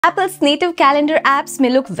Apple's native calendar apps may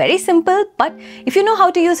look very simple, but if you know how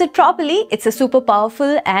to use it properly, it's a super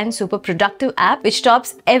powerful and super productive app which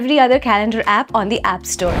tops every other calendar app on the App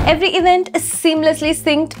Store. Every event is seamlessly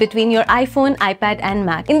synced between your iPhone, iPad and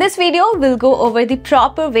Mac. In this video, we'll go over the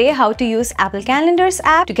proper way how to use Apple Calendar's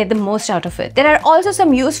app to get the most out of it. There are also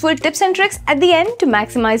some useful tips and tricks at the end to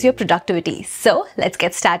maximize your productivity. So let's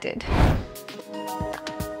get started.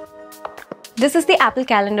 This is the Apple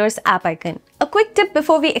Calendar's app icon. A quick tip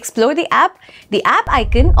before we explore the app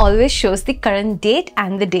icon always shows the current date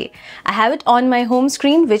and the day. I have it on my home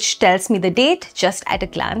screen which tells me the date just at a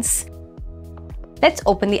glance. Let's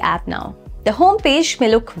open the app now. The home page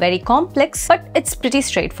may look very complex, but it's pretty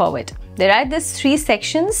straightforward. There are these three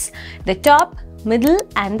sections: the top, middle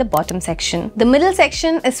and the bottom section. The middle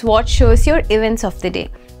section is what shows your events of the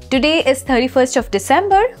day. Today is 31st of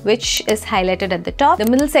December, which is highlighted at the top. The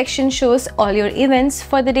middle section shows all your events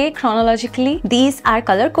for the day chronologically. These are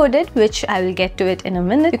color-coded, which I will get to it in a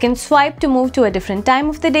minute. You can swipe to move to a different time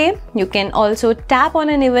of the day. You can also tap on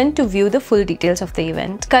an event to view the full details of the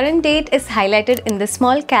event. Current date is highlighted in the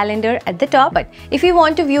small calendar at the top, but if you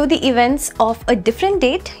want to view the events of a different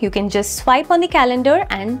date, you can just swipe on the calendar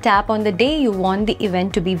and tap on the day you want the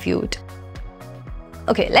event to be viewed.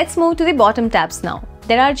 Okay, let's move to the bottom tabs now.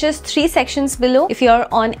 There are just three sections below. If you're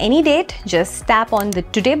on any date, just tap on the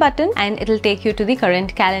Today button and it'll take you to the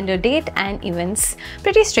current calendar date and events.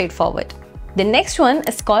 Pretty straightforward. The next one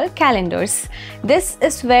is called Calendars. This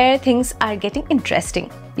is where things are getting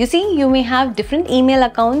interesting. You see, you may have different email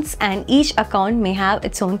accounts and each account may have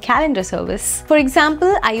its own calendar service. For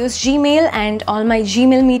example, I use Gmail and all my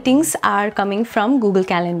Gmail meetings are coming from Google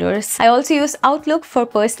Calendars. I also use Outlook for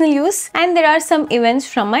personal use and there are some events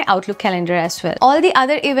from my Outlook calendar as well. All the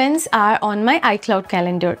other events are on my iCloud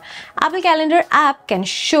calendar. Apple Calendar app can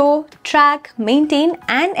show, track, maintain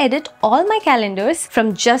and edit all my calendars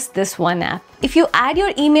from just this one app. If you add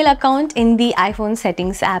your email account in the iPhone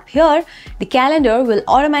settings app here, the calendar will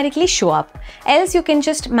automatically show up. Else you can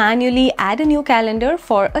just manually add a new calendar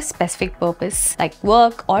for a specific purpose like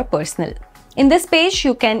work or personal. In this page,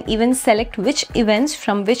 you can even select which events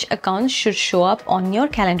from which accounts should show up on your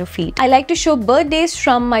calendar feed. I like to show birthdays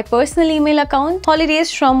from my personal email account,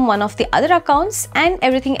 holidays from one of the other accounts, and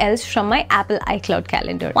everything else from my Apple iCloud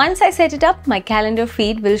calendar. Once I set it up, my calendar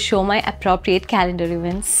feed will show my appropriate calendar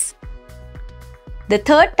events. The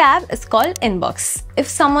third tab is called Inbox. If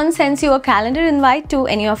someone sends you a calendar invite to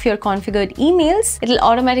any of your configured emails, it'll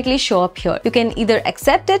automatically show up here. You can either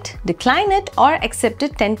accept it, decline it, or accept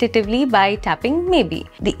it tentatively by tapping Maybe.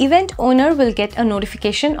 The event owner will get a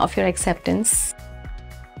notification of your acceptance.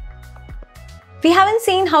 We haven't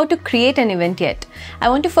seen how to create an event yet. I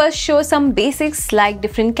want to first show some basics like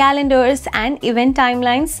different calendars and event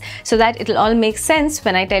timelines so that it'll all make sense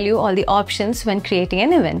when I tell you all the options when creating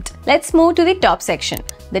an event. Let's move to the top section.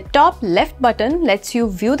 The top left button lets you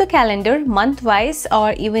view the calendar month-wise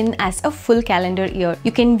or even as a full calendar year.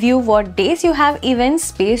 You can view what days you have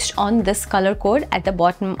events based on this color code at the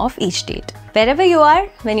bottom of each date. Wherever you are,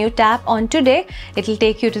 when you tap on Today, it'll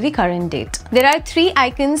take you to the current date. There are three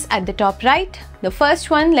icons at the top right. The first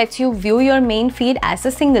one lets you view your main feed as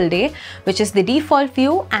a single day, which is the default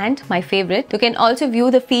view and my favorite. You can also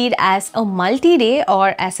view the feed as a multi-day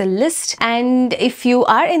or as a list. And if you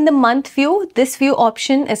are in the month view, this view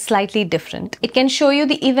option is slightly different. It can show you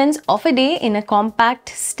the events of a day in a compact,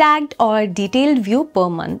 stacked or detailed view per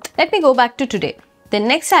month. Let me go back to Today. The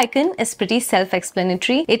next icon is pretty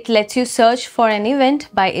self-explanatory. It lets you search for an event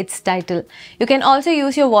by its title. You can also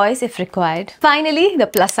use your voice if required. Finally, the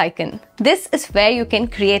plus icon. This is where you can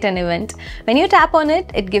create an event. When you tap on it,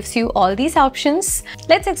 it gives you all these options.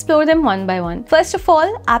 Let's explore them one by one. First of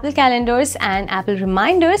all, Apple Calendars and Apple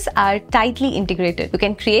Reminders are tightly integrated. You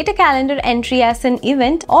can create a calendar entry as an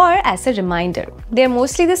event or as a reminder. They're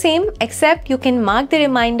mostly the same, except you can mark the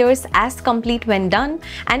reminders as complete when done,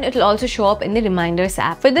 and it'll also show up in the Reminders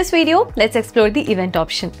app. For this video, let's explore the event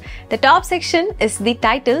option. The top section is the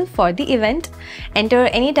title for the event. Enter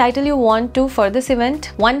any title you want to for this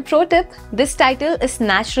event. One pro tip, this title is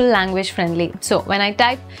natural language friendly. So when I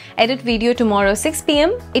type edit video tomorrow 6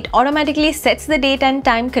 PM, it automatically sets the date and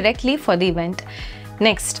time correctly for the event.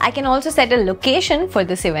 Next, I can also set a location for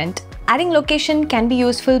this event. Adding location can be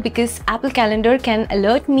useful because Apple Calendar can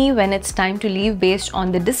alert me when it's time to leave based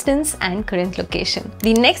on the distance and current location.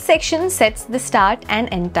 The next section sets the start and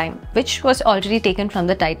end time, which was already taken from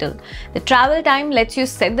the title. The travel time lets you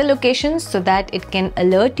set the location so that it can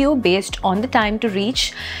alert you based on the time to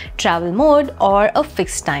reach travel mode or a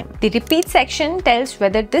fixed time. The repeat section tells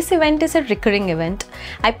whether this event is a recurring event.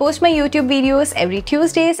 I post my YouTube videos every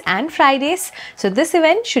Tuesdays and Fridays, so this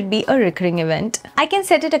event should be a recurring event. I can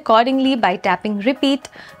set it accordingly by tapping repeat,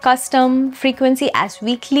 custom, frequency as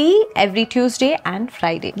weekly every Tuesday and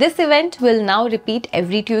Friday. This event will now repeat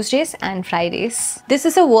every Tuesdays and Fridays. This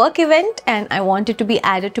is a work event and I want it to be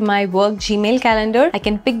added to my work Gmail calendar. I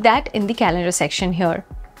can pick that in the calendar section here.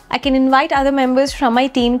 I can invite other members from my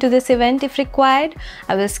team to this event if required.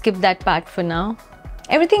 I will skip that part for now.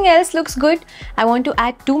 Everything else looks good. I want to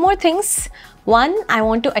add two more things. One, I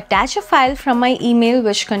want to attach a file from my email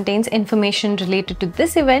which contains information related to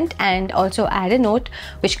this event and also add a note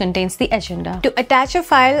which contains the agenda. To attach a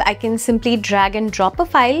file, I can simply drag and drop a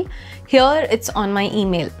file. Here it's on my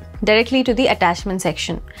email, directly to the attachment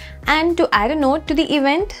section. And to add a note to the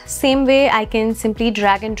event, same way I can simply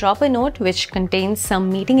drag and drop a note which contains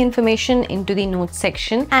some meeting information into the notes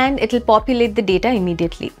section and it'll populate the data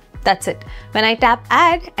immediately. That's it. When I tap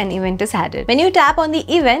add, an event is added. When you tap on the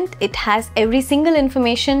event, it has every single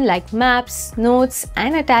information like maps, notes,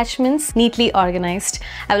 and attachments neatly organized.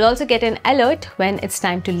 I will also get an alert when it's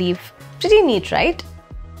time to leave. Pretty neat, right?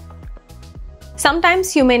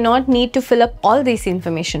 Sometimes you may not need to fill up all this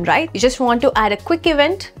information, right? You just want to add a quick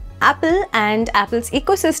event. Apple and Apple's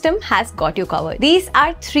ecosystem has got you covered. These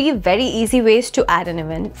are three very easy ways to add an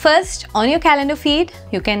event. First, on your calendar feed,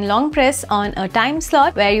 you can long press on a time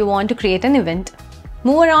slot where you want to create an event.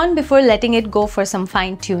 Move around before letting it go for some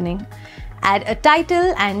fine tuning. Add a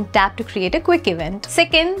title and tap to create a quick event.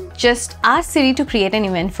 Second, just ask Siri to create an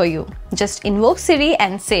event for you. Just invoke Siri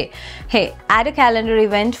and say, hey, add a calendar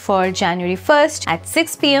event for January 1st at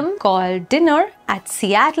 6 p.m. called dinner at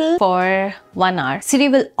Seattle for 1 hour. Siri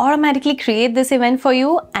will automatically create this event for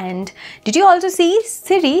you. And did you also see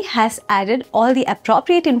Siri has added all the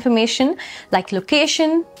appropriate information like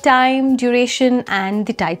location, time, duration, and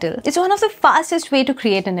the title. It's one of the fastest way to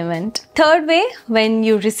create an event. Third way, when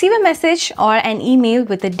you receive a message or an email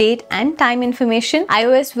with the date and time information,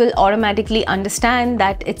 iOS will automatically understand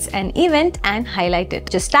that it's an event and highlight it.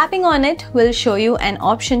 Just tapping on it will show you an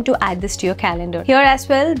option to add this to your calendar. Here as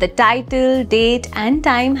well, the title, date, and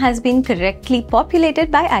time has been correctly populated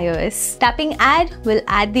by iOS. Tapping add will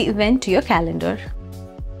add the event to your calendar.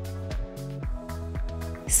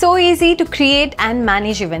 So easy to create and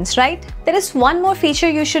manage events, right? There is one more feature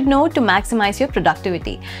you should know to maximize your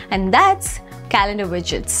productivity, and that's calendar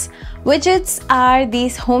widgets. Widgets are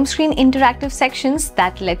these home screen interactive sections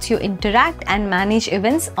that lets you interact and manage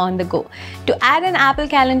events on the go. To add an Apple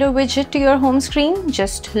Calendar widget to your home screen,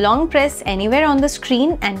 just long press anywhere on the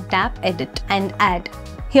screen and tap edit and add.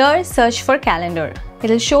 Here, search for calendar.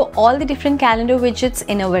 It'll show all the different calendar widgets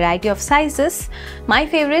in a variety of sizes. My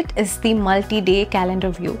favorite is the multi-day calendar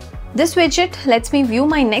view. This widget lets me view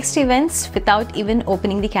my next events without even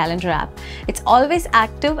opening the calendar app. It's always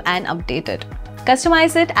active and updated.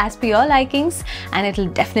 Customize it as per your likings and it'll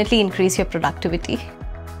definitely increase your productivity.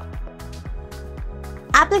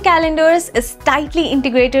 Apple Calendars is tightly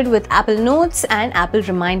integrated with Apple Notes and Apple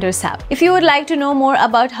Reminders app. If you would like to know more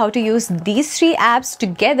about how to use these three apps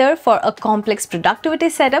together for a complex productivity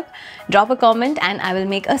setup, drop a comment and I will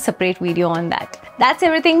make a separate video on that. That's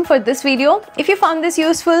everything for this video. If you found this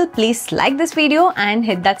useful, please like this video and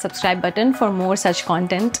hit that subscribe button for more such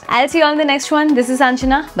content. I'll see you on the next one. This is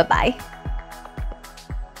Anjana. Bye-bye.